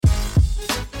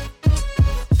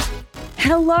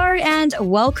Hello and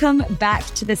welcome back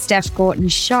to the Steph Gorton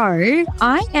Show.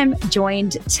 I am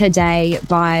joined today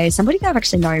by somebody that I've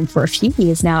actually known for a few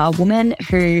years now, a woman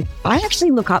who I actually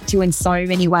look up to in so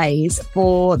many ways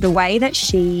for the way that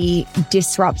she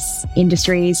disrupts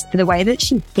industries, for the way that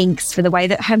she thinks, for the way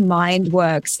that her mind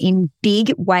works in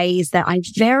big ways that I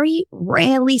very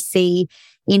rarely see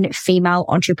in female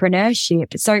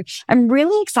entrepreneurship. So I'm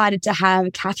really excited to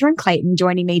have Katherine Clayton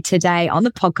joining me today on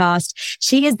the podcast.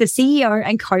 She is the CEO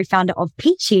and co-founder of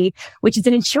Peachy, which is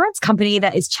an insurance company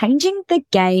that is changing the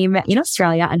game in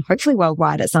Australia and hopefully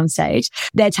worldwide at some stage.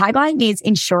 Their tagline is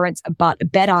insurance, but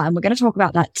better. And we're going to talk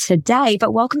about that today.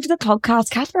 But welcome to the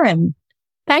podcast, Katherine.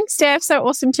 Thanks, Steph. So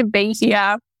awesome to be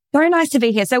here. Very nice to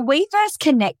be here. So we first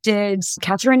connected,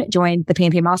 Katherine joined the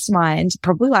PMP Mastermind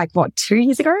probably 2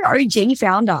 years ago? OG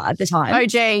founder at the time.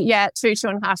 OG, yeah, two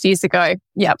and a half years ago.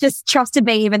 Yeah. Just trusted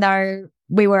me even though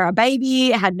we were a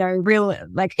baby, had no real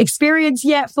experience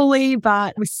yet fully,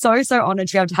 but we're so honored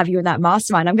to be able to have you in that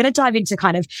mastermind. I'm going to dive into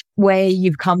kind of where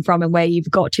you've come from and where you've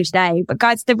got to today. But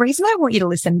guys, the reason I want you to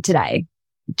listen today,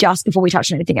 just before we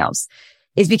touch on anything else,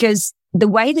 is because the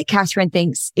way that Katherine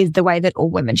thinks is the way that all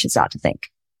women should start to think.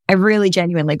 I really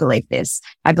genuinely believe this.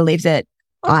 I believe that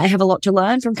I have a lot to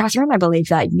learn from Katherine. I believe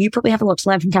that you probably have a lot to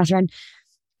learn from Katherine.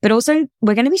 But also,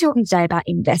 we're going to be talking today about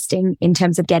investing in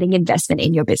terms of getting investment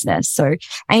in your business. So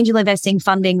angel investing,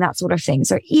 funding, that sort of thing.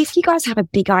 So if you guys have a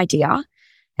big idea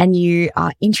and you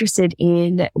are interested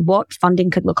in what funding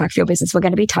could look like for your business, we're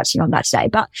going to be touching on that today.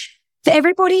 But for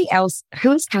everybody else,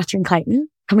 who is Katherine Clayton?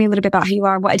 Tell me a little bit about who you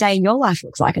are and what a day in your life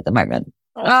looks like at the moment.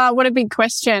 What a big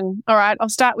question. All right. I'll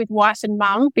start with wife and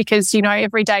mum because,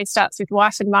 every day starts with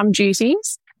wife and mum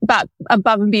duties. But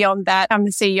above and beyond that, I'm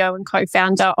the CEO and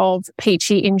co-founder of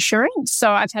Peachy Insurance.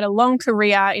 So I've had a long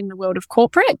career in the world of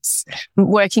corporates,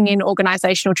 working in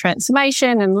organizational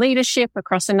transformation and leadership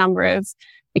across a number of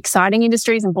exciting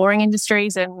industries and boring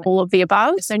industries and all of the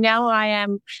above. So now I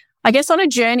am, on a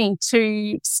journey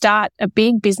to start a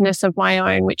big business of my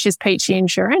own, which is Peachy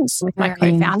Insurance with my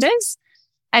co-founders.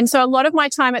 And so a lot of my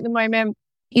time at the moment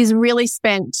is really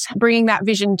spent bringing that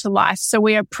vision to life. So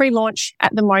we are pre-launch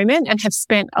at the moment and have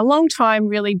spent a long time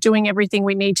really doing everything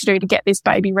we need to do to get this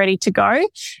baby ready to go.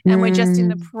 And we're just in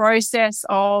the process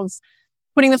of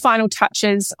putting the final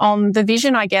touches on the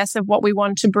vision, of what we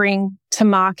want to bring to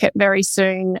market very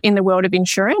soon in the world of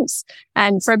insurance.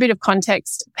 And for a bit of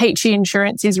context, Peachy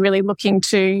Insurance is really looking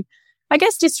to,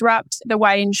 disrupt the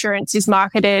way insurance is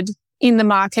marketed in the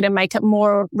market and make it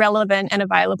more relevant and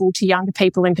available to younger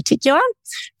people in particular.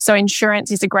 So insurance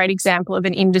is a great example of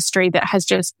an industry that has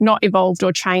just not evolved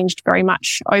or changed very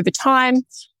much over time.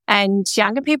 And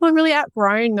younger people have really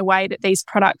outgrown the way that these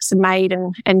products are made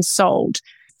and sold.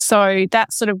 So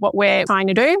that's sort of what we're trying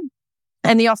to do.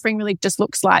 And the offering really just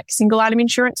looks like single item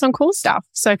insurance on cool stuff.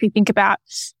 So if you think about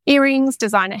earrings,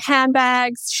 designer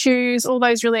handbags, shoes, all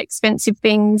those really expensive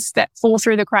things that fall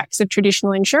through the cracks of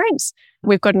traditional insurance,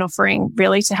 we've got an offering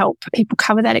really to help people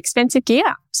cover that expensive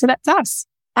gear. So that's us.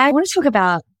 I want to talk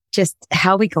about just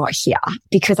how we got here,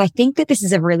 because I think that this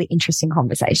is a really interesting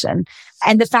conversation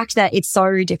and the fact that it's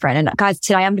so different. And guys,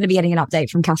 today I'm going to be getting an update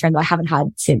from Katherine that I haven't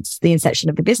had since the inception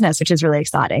of the business, which is really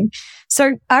exciting.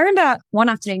 So I remember one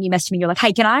afternoon you messaged me, you're like,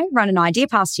 hey, can I run an idea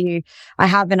past you? I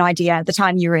have an idea. At the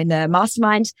time you were in the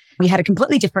mastermind. We had a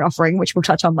completely different offering, which we'll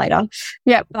touch on later.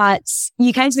 Yeah. But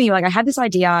you came to me, you're like, I had this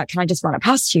idea. Can I just run it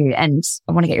past you? And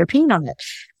I want to get your opinion on it.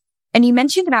 And you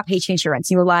mentioned about Peachy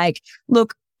Insurance. You were like,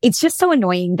 look, it's just so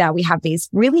annoying that we have these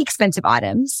really expensive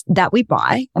items that we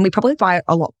buy, and we probably buy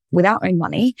a lot with our own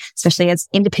money, especially as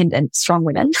independent, strong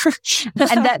women,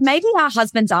 and that maybe our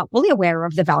husbands aren't fully aware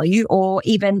of the value, or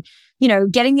even,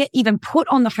 getting it even put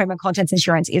on the home and contents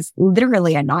insurance is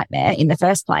literally a nightmare in the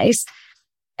first place.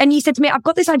 And you said to me, I've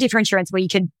got this idea for insurance where you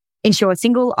could insure a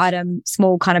single item,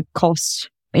 small kind of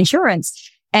cost insurance.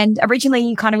 And originally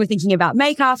you kind of were thinking about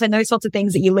makeup and those sorts of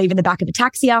things that you leave in the back of a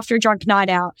taxi after a drunk night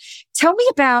out. Tell me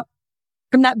about,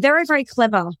 from that very, very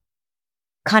clever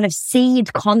kind of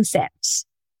seed concept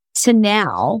to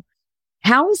now,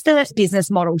 how has the business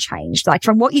model changed? Like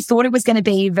from what you thought it was going to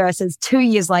be versus 2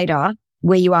 years later,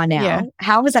 where you are now,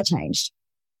 How has that changed?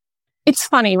 It's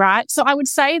funny, right? So I would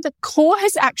say the core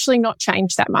has actually not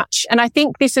changed that much. And I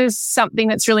think this is something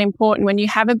that's really important when you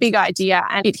have a big idea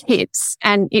and it hits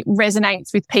and it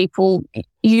resonates with people.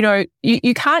 You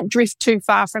can't drift too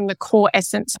far from the core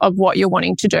essence of what you're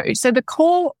wanting to do. So the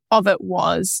core of it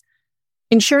was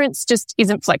insurance just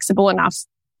isn't flexible enough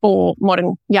for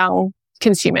modern young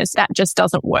consumers. That just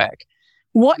doesn't work.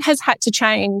 What has had to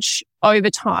change over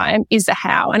time is the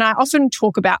how. And I often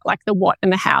talk about like the what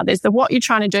and the how. There's the what you're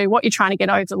trying to do, what you're trying to get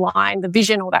over the line, the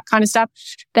vision, all that kind of stuff.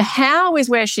 The how is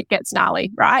where shit gets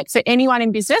gnarly, right? So anyone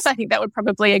in business, I think that would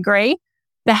probably agree.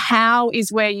 The how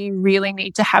is where you really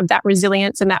need to have that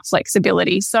resilience and that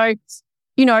flexibility. So,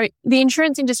 you know, the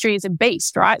insurance industry is a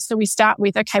beast, right? So we start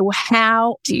with, okay, well,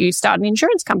 how do you start an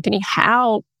insurance company?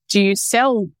 How do you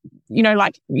sell? You know,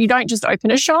 like you don't just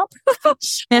open a shop or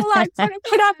like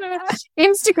put up an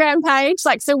Instagram page.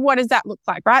 Like, so what does that look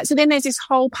like, right? So then there's this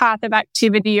whole path of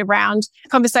activity around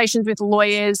conversations with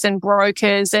lawyers and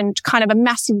brokers and kind of a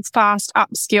massive fast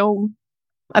upskill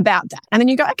about that. And then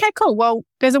you go, okay, cool. Well,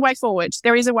 there's a way forward.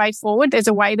 There is a way forward. There's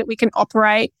a way that we can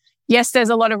operate. Yes, there's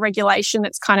a lot of regulation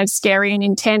that's kind of scary and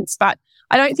intense, but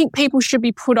I don't think people should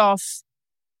be put off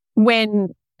when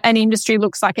an industry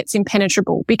looks like it's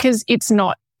impenetrable, because it's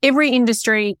not. Every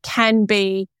industry can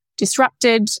be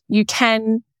disrupted. You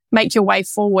can make your way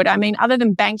forward. I mean, other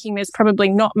than banking, there's probably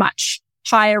not much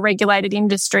higher regulated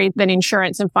industry than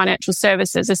insurance and financial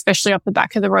services, especially off the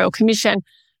back of the Royal Commission.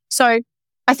 So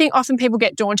I think often people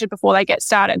get daunted before they get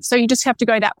started. So you just have to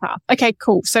go that path. Okay,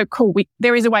 cool. So cool.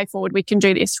 There is a way forward. We can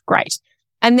do this. Great.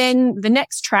 And then the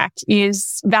next track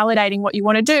is validating what you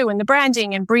want to do and the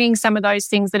branding and bringing some of those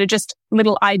things that are just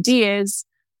little ideas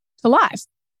to life.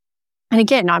 And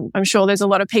again, I'm sure there's a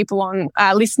lot of people on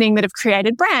listening that have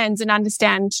created brands and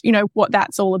understand, you know, what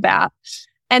that's all about.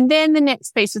 And then the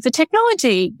next piece is the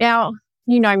technology. Now,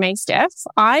 you know me, Steph.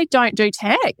 I don't do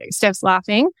tech. Steph's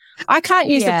laughing. I can't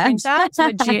use a printer. It's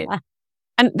legit.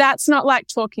 And that's not like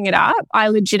talking it up. I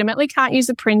legitimately can't use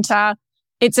a printer.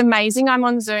 It's amazing I'm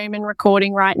on Zoom and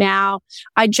recording right now.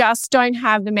 I just don't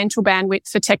have the mental bandwidth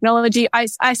for technology. I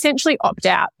essentially opt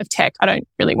out of tech. I don't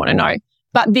really want to know.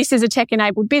 But this is a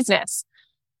tech-enabled business.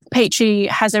 Peachy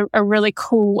has a really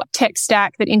cool tech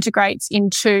stack that integrates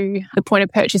into the point of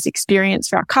purchase experience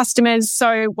for our customers.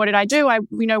 So what did I do?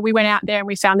 We went out there and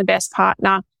we found the best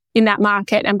partner in that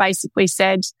market and basically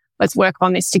said, let's work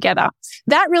on this together.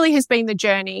 That really has been the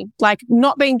journey, like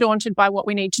not being daunted by what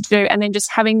we need to do and then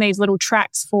just having these little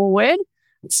tracks forward,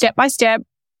 step by step.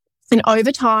 And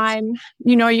over time,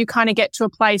 you know, you kind of get to a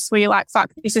place where you're like,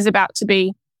 fuck, this is about to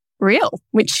be real,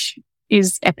 which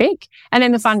is epic. And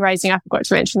then the fundraising, I forgot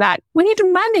to mention that. We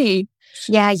needed money.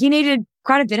 Yeah, you needed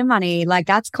quite a bit of money. Like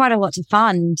that's quite a lot to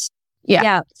fund.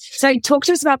 Yeah. So talk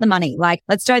to us about the money. Like,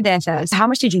 let's go there first. How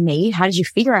much did you need? How did you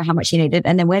figure out how much you needed?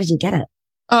 And then where did you get it?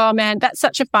 Oh man, that's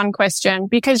such a fun question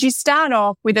because you start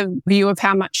off with a view of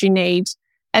how much you need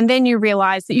and then you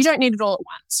realize that you don't need it all at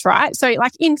once, right? So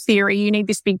like in theory, you need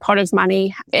this big pot of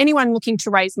money. Anyone looking to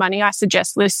raise money, I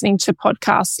suggest listening to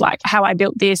podcasts like How I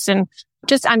Built This and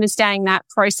just understanding that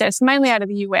process, mainly out of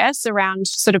the US around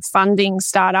sort of funding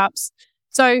startups.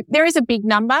 So there is a big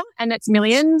number and it's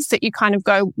millions that you kind of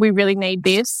go, we really need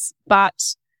this.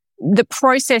 But the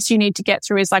process you need to get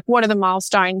through is like, what are the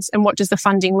milestones and what does the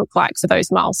funding look like for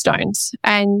those milestones?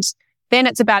 And then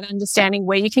it's about understanding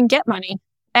where you can get money.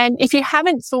 And if you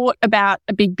haven't thought about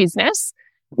a big business,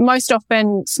 most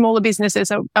often smaller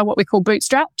businesses are what we call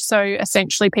bootstrapped. So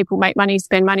essentially people make money,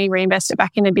 spend money, reinvest it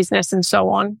back in the business and so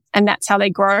on. And that's how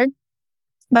they grow.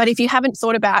 But if you haven't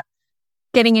thought about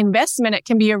getting investment, it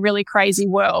can be a really crazy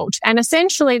world. And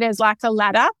essentially there's like a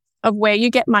ladder of where you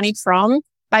get money from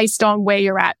based on where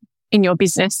you're at in your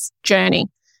business journey.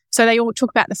 So they all talk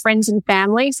about the friends and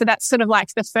family. So that's sort of like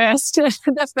the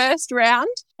first round.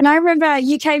 And I remember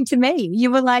you came to me. You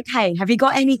were like, hey, have you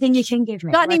got anything you can give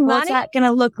me? Got any money? What's that going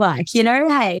to look like? You know,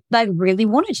 hey, I really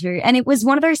wanted to. And it was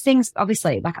one of those things,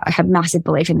 obviously, like I have massive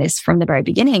belief in this from the very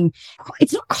beginning.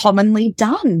 It's not commonly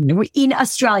done in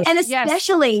Australia and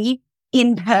especially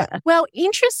in Perth. Well,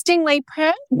 interestingly,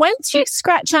 Perth, once you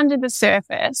scratch under the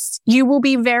surface, you will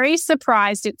be very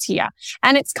surprised it's here.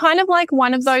 And it's kind of like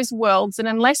one of those worlds. And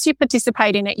unless you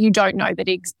participate in it, you don't know that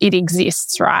it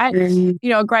exists, right? Mm-hmm. You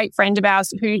know, a great friend of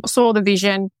ours who saw the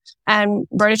vision and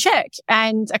wrote a check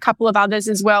and a couple of others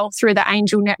as well through the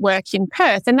Angel Network in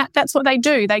Perth. And that's what they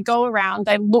do. They go around,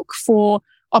 they look for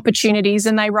opportunities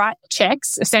and they write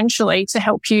checks essentially to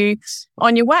help you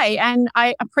on your way. And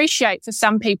I appreciate for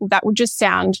some people that would just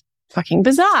sound fucking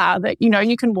bizarre that, you know,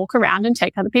 you can walk around and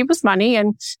take other people's money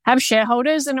and have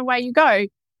shareholders and away you go.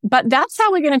 But that's how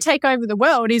we're going to take over the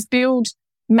world is build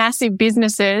massive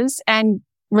businesses and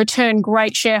return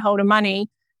great shareholder money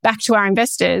back to our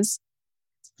investors.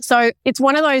 So it's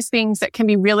one of those things that can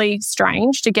be really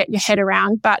strange to get your head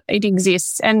around, but it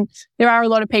exists. And there are a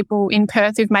lot of people in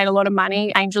Perth who've made a lot of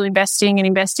money, angel investing and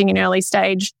investing in early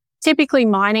stage, typically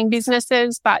mining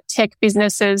businesses, but tech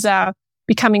businesses are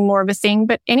becoming more of a thing,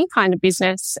 but any kind of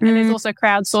business. And there's also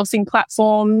crowdsourcing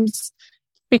platforms.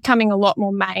 becoming a lot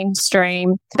more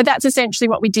mainstream. But that's essentially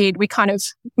what we did. We kind of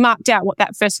marked out what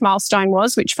that first milestone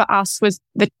was, which for us was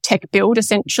the tech build,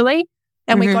 essentially.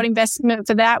 And we got investment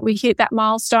for that. We hit that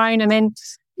milestone. And then,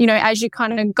 you know, as you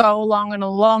kind of go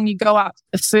along, you go up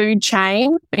the food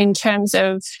chain in terms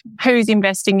of who's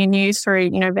investing in you through,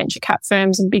 you know, venture cap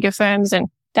firms and bigger firms. And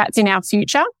that's in our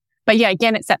future. But yeah,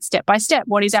 again, it's that step by step.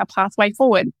 What is our pathway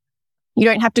forward? You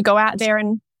don't have to go out there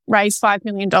and raise $5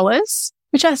 million,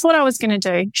 which I thought I was going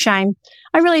to do. Shame.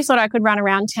 I really thought I could run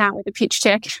around town with a pitch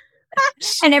deck.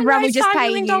 And everyone would just pay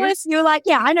you. You were like,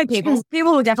 yeah, I know people.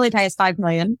 People will definitely pay us $5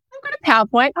 million. I've got a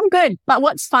PowerPoint. I'm good. But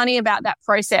what's funny about that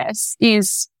process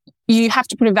is you have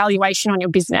to put a valuation on your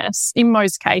business in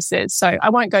most cases. So I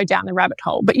won't go down the rabbit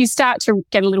hole, but you start to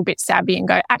get a little bit savvy and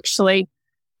go, actually,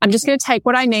 I'm just going to take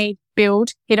what I need,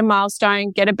 build, hit a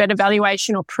milestone, get a better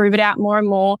valuation or prove it out more and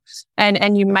more.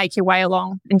 And you make your way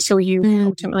along until you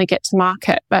ultimately get to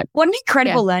market. But what an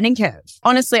incredible learning curve.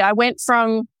 Honestly, I went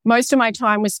from most of my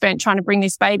time was spent trying to bring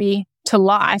this baby to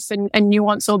life and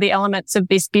nuance all the elements of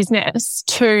this business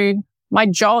to my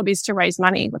job is to raise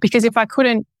money. Because if I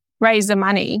couldn't raise the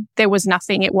money, there was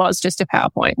nothing. It was just a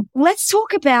PowerPoint. Let's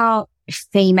talk about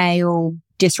female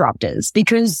disruptors,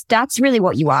 because that's really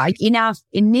what you are. In our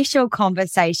initial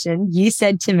conversation, you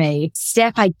said to me,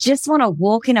 Steph, I just want to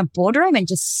walk in a boardroom and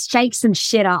just shake some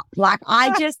shit up. Like,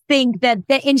 I just think that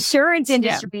the insurance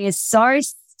industry is so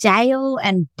stale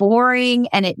and boring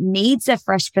and it needs a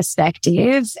fresh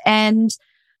perspective. And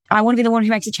I want to be the one who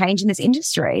makes a change in this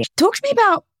industry. Talk to me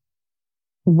about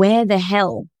where the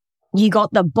hell you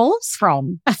got the balls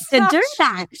from to do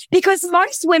that, because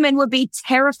most women would be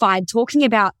terrified talking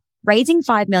about raising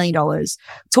 $5 million,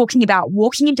 talking about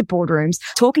walking into boardrooms,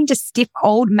 talking to stiff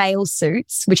old male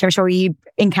suits, which I'm sure you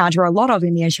encounter a lot of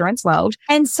in the insurance world.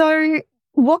 And so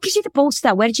what gives you the balls to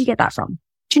that? Where did you get that from?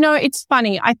 Do you know, it's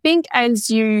funny. I think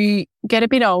as you get a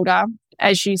bit older,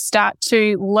 as you start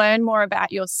to learn more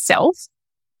about yourself,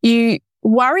 you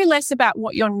worry less about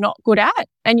what you're not good at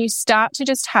and you start to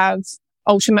just have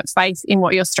ultimate faith in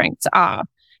what your strengths are.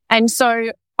 And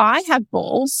so I have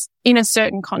balls in a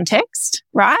certain context,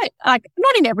 right? Like,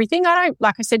 not in everything. I don't,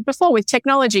 like I said before, with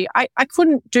technology, I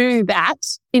couldn't do that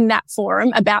in that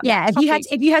forum about that topic.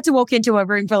 If you had to walk into a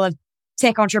room full of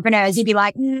tech entrepreneurs, you'd be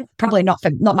like, probably not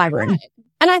my room. Right.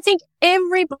 And I think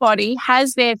everybody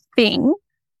has their thing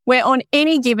where on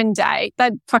any given day,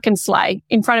 they'd fucking slay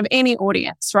in front of any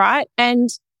audience, right? And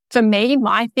for me,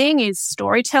 my thing is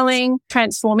storytelling,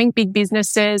 transforming big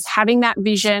businesses, having that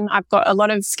vision. I've got a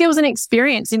lot of skills and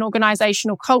experience in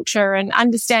organizational culture and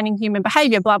understanding human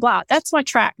behavior, blah, blah. That's my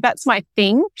track. That's my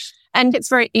thing. And it's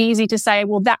very easy to say,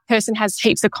 well, that person has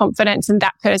heaps of confidence and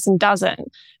that person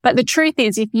doesn't. But the truth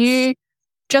is, if you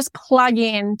just plug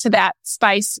into that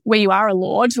space where you are a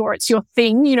lord or it's your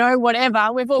thing, you know, whatever,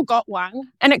 we've all got one.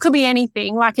 And it could be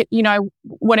anything, like it, you know,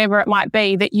 whatever it might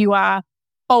be, that you are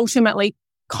ultimately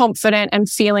confident and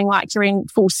feeling like you're in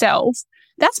full self.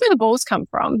 That's where the balls come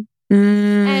from.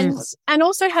 And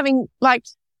also having like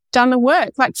done the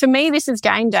work. Like for me, this is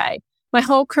game day. My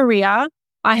whole career,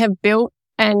 I have built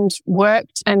and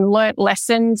worked and learnt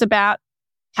lessons about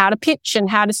how to pitch and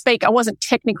how to speak. I wasn't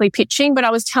technically pitching, but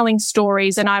I was telling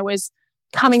stories and I was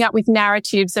coming up with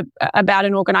narratives about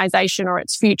an organization or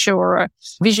its future or a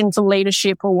vision for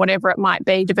leadership or whatever it might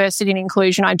be, diversity and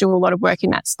inclusion. I do a lot of work in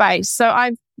that space. So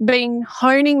I've been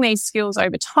honing these skills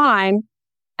over time.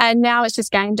 And now it's just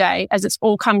game day as it's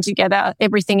all come together,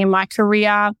 everything in my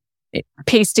career,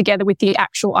 pieced together with the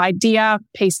actual idea,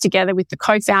 pieced together with the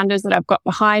co-founders that I've got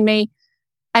behind me.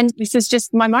 And this is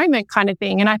just my moment kind of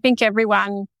thing. And I think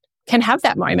everyone can have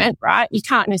that moment, right? You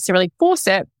can't necessarily force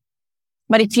it.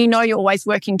 But if you know you're always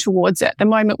working towards it, the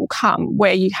moment will come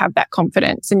where you have that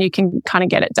confidence and you can kind of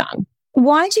get it done.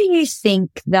 Why do you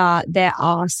think that there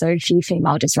are so few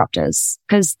female disruptors?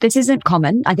 Because this isn't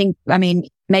common. I mean,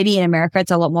 maybe in America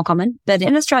it's a lot more common, but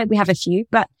in Australia we have a few.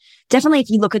 But definitely if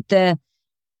you look at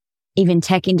even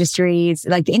tech industries,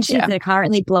 like the industries that are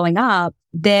currently blowing up,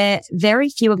 very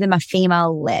few of them are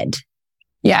female led.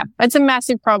 Yeah, it's a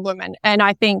massive problem. And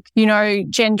I think, you know,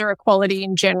 gender equality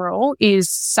in general is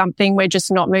something we're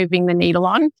just not moving the needle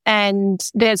on. And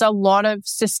there's a lot of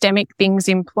systemic things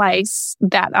in place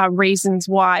that are reasons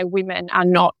why women are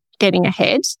not getting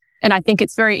ahead. And I think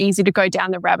it's very easy to go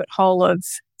down the rabbit hole of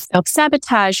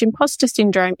self-sabotage, imposter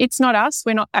syndrome. It's not us.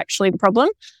 We're not actually the problem.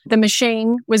 The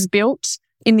machine was built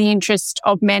in the interest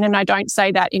of men. And I don't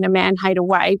say that in a man-hater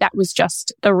way. That was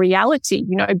just the reality.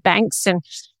 You know, banks and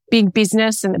big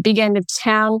business and the big end of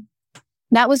town,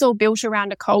 that was all built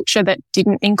around a culture that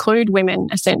didn't include women,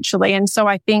 essentially. And so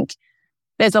I think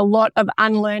there's a lot of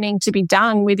unlearning to be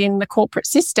done within the corporate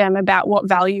system about what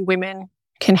value women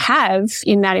can have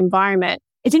in that environment.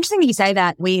 It's interesting that you say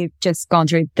that. We've just gone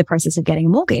through the process of getting a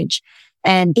mortgage.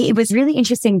 And it was really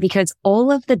interesting because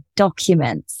all of the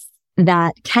documents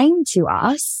that came to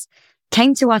us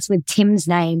with Tim's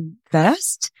name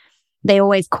first. They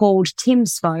always called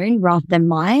Tim's phone rather than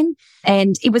mine.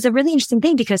 And it was a really interesting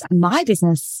thing because my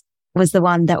business was the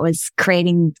one that was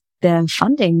creating the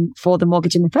funding for the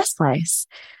mortgage in the first place.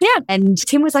 Yeah. And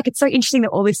Tim was like, it's so interesting that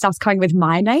all this stuff's coming with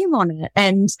my name on it.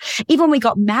 And even when we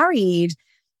got married,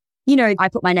 you know, I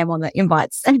put my name on the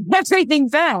invites and everything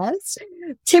first.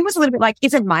 Tim was a little bit like,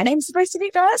 isn't my name supposed to be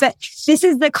first? But this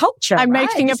is the culture. I'm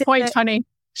making a point, honey.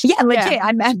 Yeah, legit. Yeah.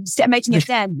 I'm making a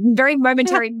stand. Very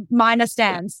momentary, minor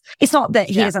stands. It's not that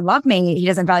he doesn't love me. He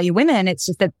doesn't value women. It's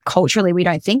just that culturally we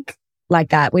don't think like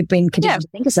that. We've been conditioned to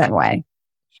think a certain way.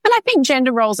 And I think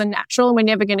gender roles are natural and we're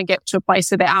never going to get to a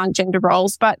place where there aren't gender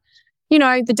roles. But, you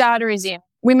know, the data is in.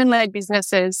 Women-led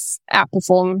businesses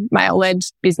outperform male-led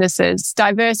businesses.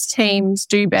 Diverse teams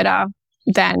do better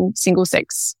than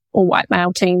single-sex or white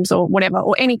male teams or whatever,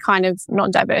 or any kind of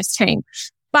non-diverse team.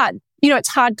 But, you know, it's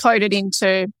hard-coded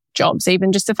into jobs,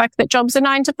 even just the fact that jobs are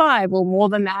 9 to 5 or more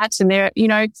than that. And there, you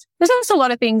know, there's also a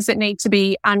lot of things that need to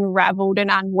be unraveled and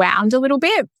unwound a little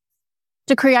bit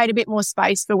to create a bit more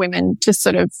space for women to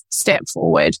sort of step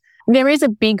forward. There is a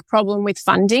big problem with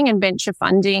funding and venture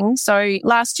funding. So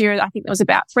last year, I think there was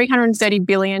about 330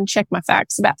 billion, check my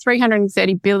facts, about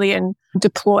 330 billion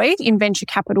deployed in venture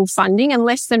capital funding and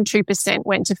less than 2%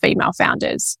 went to female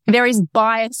founders. There is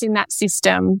bias in that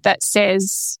system that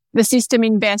says the system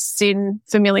invests in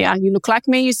familiar. You look like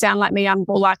me, you sound like me, I'm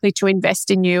more likely to invest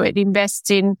in you. It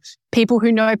invests in people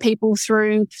who know people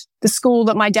through the school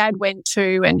that my dad went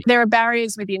to. And there are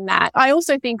barriers within that. I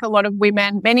also think a lot of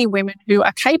women, many women who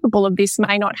are capable of this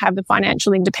may not have the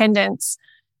financial independence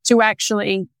to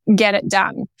actually get it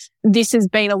done. This has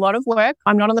been a lot of work.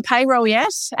 I'm not on the payroll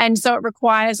yet. And so it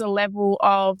requires a level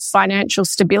of financial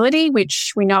stability,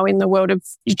 which we know in the world of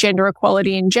gender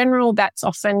equality in general, that's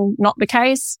often not the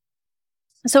case.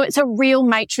 So it's a real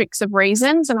matrix of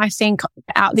reasons. And I think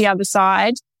out the other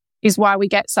side is why we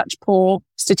get such poor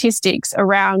statistics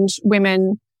around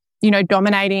women, you know,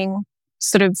 dominating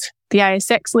sort of the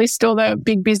ASX list or the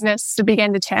big business, the big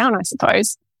end of town, I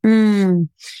suppose. And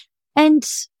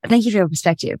thank you for your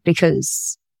perspective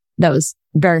because that was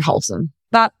very wholesome.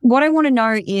 But what I want to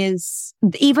know is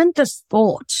even the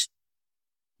thought.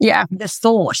 Yeah.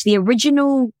 The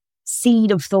original seed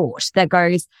of thought that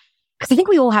goes, because I think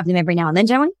we all have them every now and then,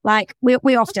 don't we? Like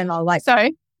we often are like,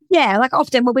 so yeah, like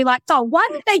often we'll be like, oh, why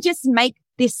don't they just make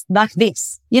this like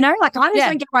this? You know, like I just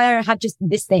don't get why I don't have just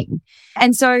this thing.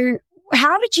 And so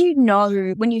how did you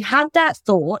know when you had that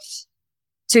thought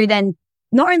to then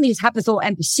not only just have the thought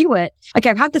and pursue it, okay,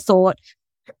 I've had the thought,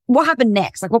 what happened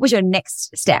next? Like what was your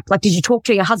next step? Like did you talk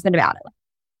to your husband about it?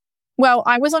 Well,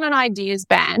 I was on an ideas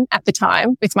ban at the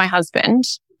time with my husband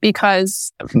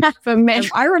because for men,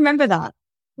 I remember that.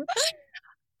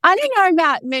 I don't know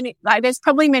about many, like there's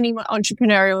probably many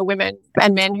entrepreneurial women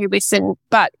and men who listen,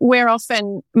 but we're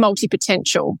often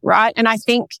multi-potential, right? And I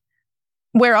think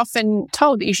we're often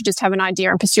told that you should just have an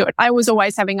idea and pursue it. I was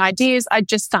always having ideas. I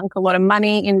just sunk a lot of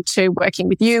money into working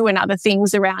with you and other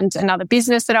things around another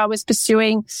business that I was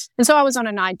pursuing. And so I was on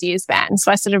an ideas ban.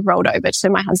 So I sort of rolled over to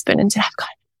my husband and said,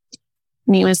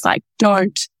 and he was like,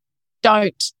 don't.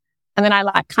 And then I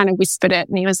like kind of whispered it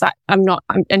and he was like,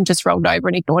 and just rolled over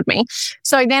and ignored me.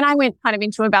 So then I went kind of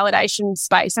into a validation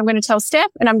space. I'm going to tell Steph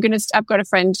and I've got a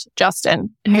friend,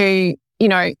 Justin, who, you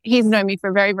know, he's known me for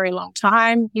a very, very long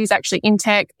time. He's actually in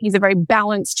tech. He's a very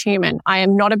balanced human. I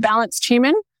am not a balanced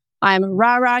human. I am a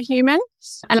rah-rah human.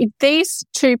 And if these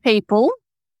two people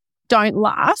don't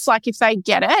laugh, like if they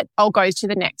get it, I'll go to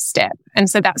the next step. And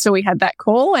so that's where we had that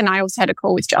call. And I also had a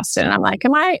call with Justin and I'm like,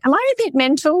 am I a bit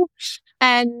mental?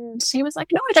 And he was like,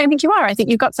 no, I don't think you are. I think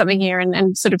you've got something here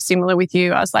and sort of similar with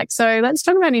you. I was like, so let's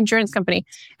talk about an insurance company.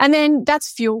 And then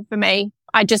that's fuel for me.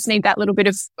 I just need that little bit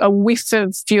of a whiff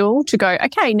of fuel to go,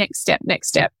 okay, next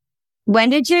step.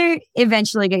 When did you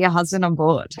eventually get your husband on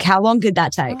board? How long did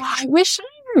that take? Oh, I wish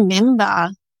I remember.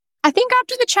 I think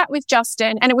after the chat with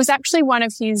Justin, and it was actually one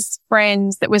of his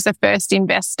friends that was the first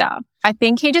investor, I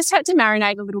think he just had to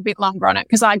marinate a little bit longer on it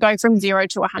because I go from 0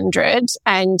 to 100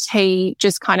 and he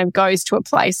just kind of goes to a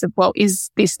place of, well, is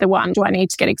this the one? Do I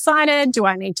need to get excited? Do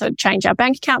I need to change our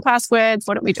bank account passwords?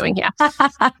 What are we doing here?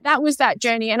 That was that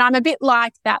journey. And I'm a bit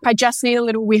like that. I just need a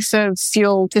little whiff of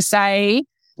fuel to say,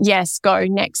 yes, go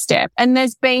next step. And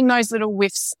there's been those little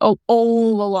whiffs all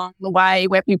along the way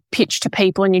where you pitch to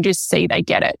people and you just see they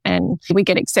get it and we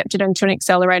get accepted into an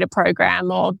accelerator program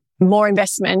or more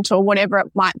investment or whatever it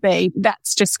might be.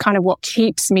 That's just kind of what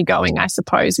keeps me going, I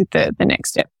suppose, with the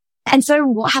next step. And so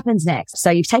what happens next?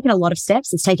 So you've taken a lot of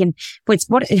steps. It's taken,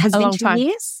 it has been 2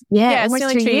 years? Yeah, it's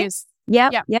nearly 2 years.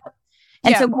 Yep.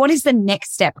 And so what is the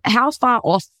next step? How far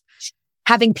off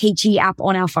having Peachy app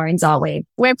on our phones are we?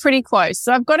 We're pretty close.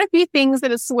 So I've got a few things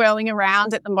that are swirling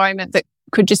around at the moment that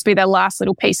could just be the last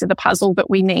little piece of the puzzle that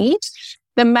we need.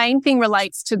 The main thing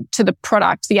relates to the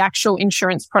product, the actual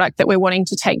insurance product that we're wanting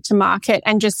to take to market,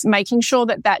 and just making sure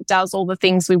that that does all the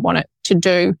things we want it to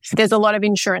do. There's a lot of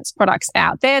insurance products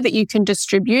out there that you can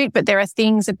distribute, but there are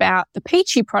things about the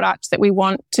Peachy product that we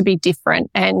want to be different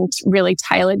and really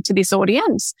tailored to this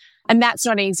audience. And that's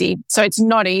not easy. So it's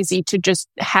not easy to just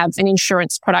have an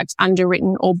insurance product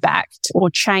underwritten or backed or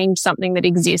change something that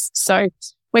exists. So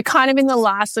we're kind of in the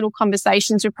last little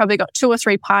conversations. We've probably got 2 or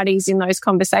 3 parties in those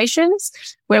conversations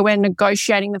where we're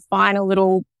negotiating the final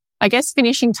little, I guess,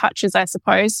 finishing touches, I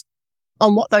suppose,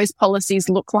 on what those policies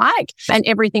look like, and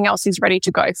everything else is ready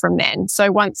to go from then. So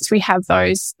once we have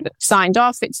those signed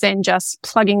off, it's then just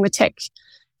plugging the tech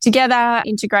together,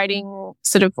 integrating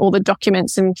sort of all the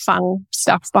documents and fun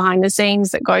stuff behind the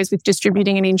scenes that goes with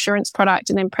distributing an insurance product,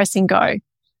 and then pressing go.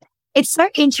 It's so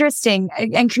interesting,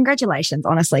 and congratulations,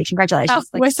 honestly. Congratulations.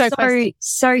 Oh, we're so close.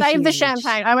 So save huge. the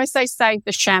champagne. I always say save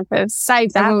the champagne.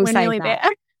 Save that. We're nearly there.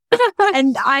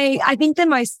 And I think the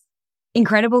most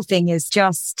incredible thing is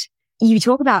just, you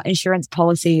talk about insurance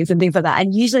policies and things like that.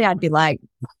 And usually I'd be like,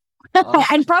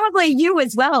 and probably you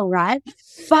as well, right?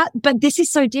 But this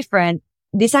is so different.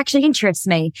 This actually interests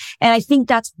me. And I think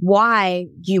that's why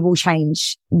you will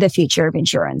change the future of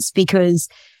insurance, because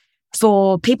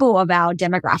for people of our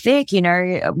demographic, you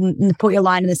know, put your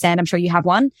line in the sand. I'm sure you have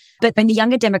one. But when the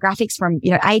younger demographics from,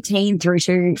 18 through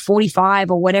to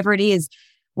 45 or whatever it is,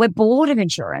 we're bored of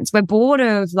insurance. We're bored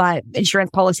of like insurance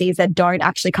policies that don't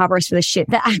actually cover us for the shit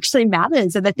that actually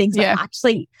matters, and the things that we're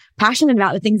actually passionate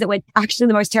about, the things that we're actually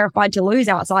the most terrified to lose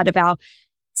outside of our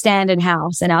standard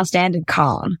house and our standard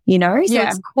car, you know? So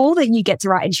it's cool that you get to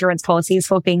write insurance policies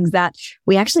for things that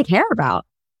we actually care about.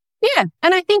 Yeah.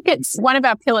 And I think it's one of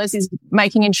our pillars is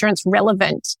making insurance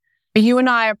relevant. You and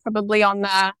I are probably on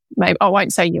the, maybe I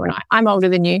won't say you and I'm older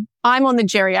than you. I'm on the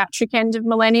geriatric end of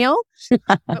millennial.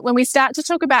 But when we start to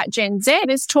talk about Gen Z,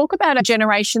 it's talk about a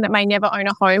generation that may never own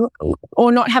a home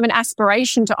or not have an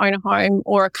aspiration to own a home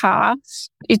or a car.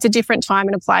 It's a different time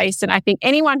and a place. And I think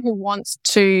anyone who wants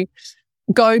to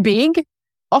go big,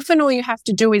 often all you have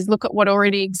to do is look at what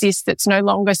already exists that's no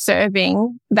longer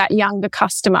serving that younger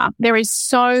customer. There is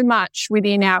so much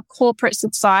within our corporate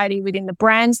society, within the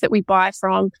brands that we buy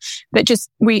from, that just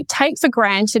we take for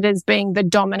granted as being the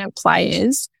dominant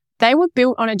players. They were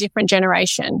built on a different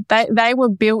generation. They were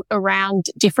built around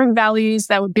different values.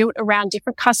 They were built around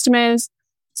different customers.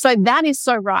 So that is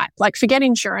so right. Like, forget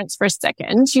insurance for a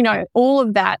second. You know, all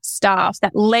of that stuff,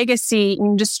 that legacy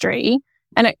industry,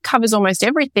 and it covers almost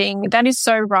everything. That is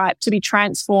so ripe to be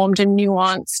transformed and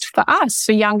nuanced for us,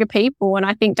 for younger people. And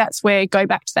I think that's where go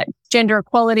back to that gender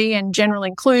equality and general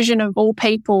inclusion of all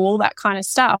people, all that kind of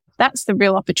stuff. That's the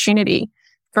real opportunity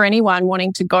for anyone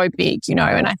wanting to go big, you know,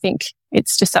 and I think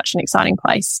it's just such an exciting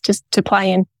place to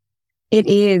play in. It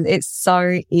is. It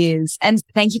so is. And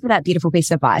thank you for that beautiful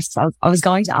piece of advice. I was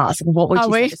going to ask, what would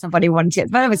you say to somebody wanting to,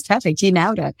 but it was perfect. You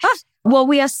nailed it. Well,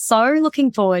 we are so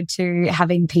looking forward to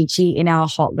having Peachy in our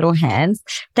hot little hands.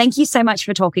 Thank you so much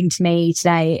for talking to me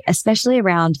today, especially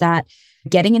around that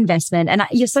getting investment. And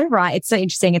you're so right. It's so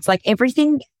interesting. It's like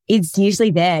everything is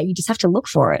usually there. You just have to look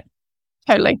for it.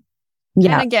 Totally.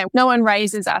 Yeah. And again, no one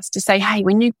raises us to say, hey,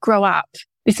 when you grow up,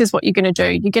 this is what you're going to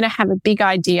do. You're going to have a big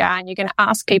idea and you're going to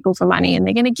ask people for money and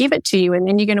they're going to give it to you and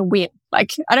then you're going to win.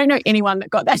 Like, I don't know anyone that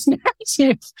got that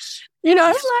narrative. You know,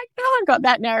 like no one got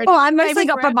that narrative. Oh, I mostly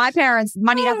got from my parents.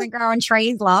 Money doesn't grow on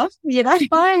trees, love. You know,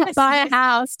 buy a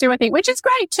house, do a thing, which is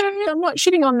great too. I'm not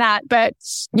shitting on that. But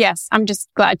yes, I'm just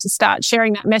glad to start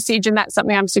sharing that message. And that's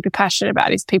something I'm super passionate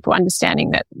about, is people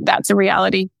understanding that that's a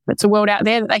reality. That's a world out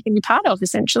there that they can be part of,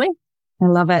 essentially. I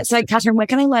love it. So, Katherine, where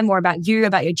can I learn more about you,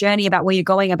 about your journey, about where you're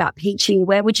going, about Peachy?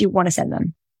 Where would you want to send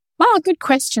them? Oh, good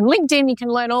question. LinkedIn, you can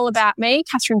learn all about me,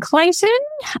 Katherine Clayton,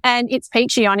 and it's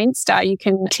Peachy on Insta. You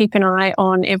can keep an eye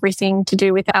on everything to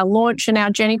do with our launch and our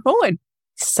journey forward.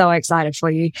 So excited for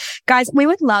you. Guys, we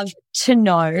would love to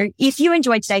know if you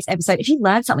enjoyed today's episode, if you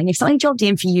learned something, if something jogged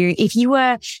in for you, if you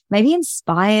were maybe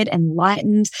inspired,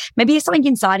 enlightened, maybe if something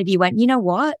inside of you went, you know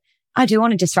what? I do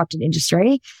want to disrupt an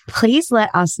industry, please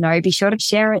let us know. Be sure to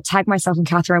share it, tag myself and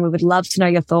Katherine. We would love to know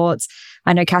your thoughts.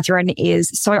 I know Katherine is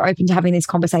so open to having these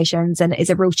conversations and is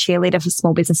a real cheerleader for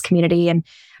small business community and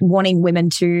wanting women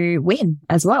to win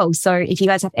as well. So if you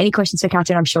guys have any questions for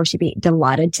Katherine, I'm sure she'd be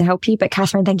delighted to help you. But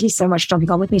Katherine, thank you so much for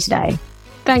jumping on with me today.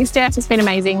 Thanks, Steph. It's been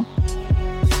amazing.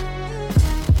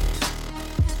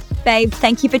 Babe,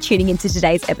 thank you for tuning into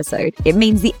today's episode. It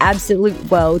means the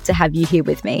absolute world to have you here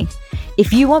with me.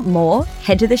 If you want more,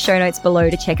 head to the show notes below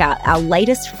to check out our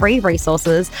latest free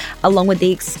resources, along with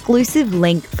the exclusive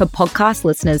link for podcast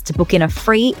listeners to book in a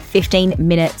free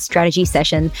 15-minute strategy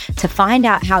session to find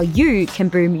out how you can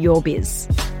boom your biz.